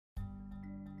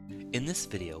In this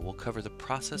video, we'll cover the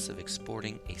process of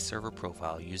exporting a server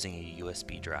profile using a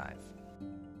USB drive.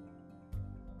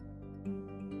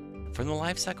 From the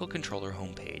Lifecycle Controller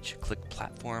homepage, click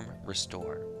Platform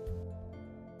Restore.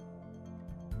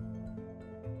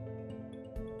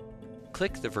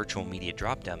 Click the Virtual Media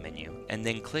drop-down menu and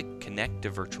then click Connect to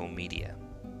Virtual Media.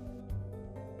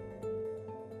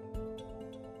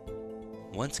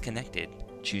 Once connected,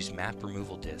 choose Map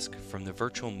Removal Disk from the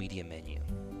Virtual Media menu.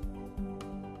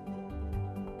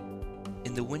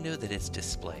 In the window that is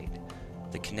displayed,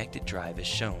 the connected drive is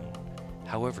shown.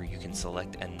 However, you can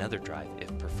select another drive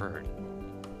if preferred.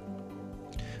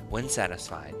 When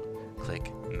satisfied,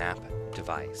 click Map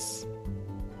Device.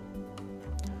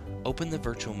 Open the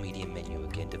Virtual Media menu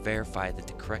again to verify that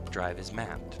the correct drive is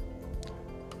mapped.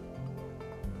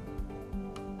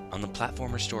 On the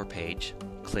Platform Restore page,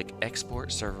 click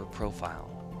Export Server Profile.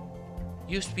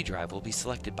 USB drive will be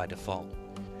selected by default.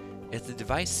 If the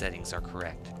device settings are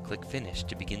correct, click Finish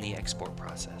to begin the export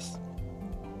process.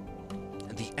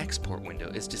 The export window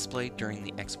is displayed during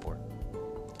the export.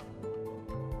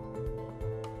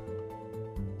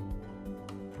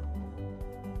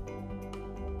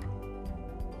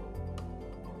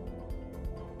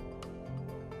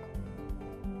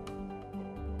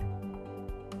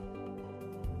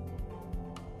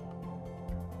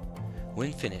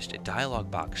 When finished, a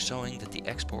dialog box showing that the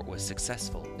export was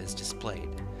successful is displayed.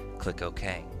 Click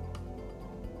OK.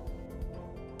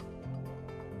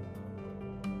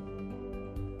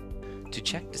 To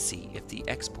check to see if the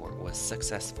export was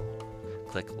successful,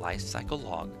 click Lifecycle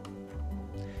Log.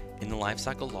 In the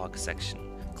Lifecycle Log section,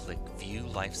 click View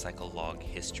Lifecycle Log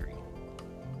History.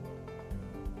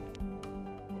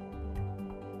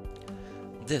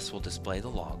 This will display the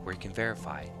log where you can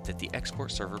verify that the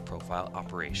export server profile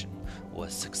operation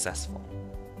was successful.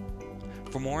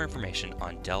 For more information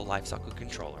on Dell Lifecycle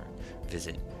Controller,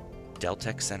 visit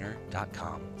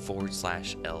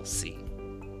delltechcenter.com/LC.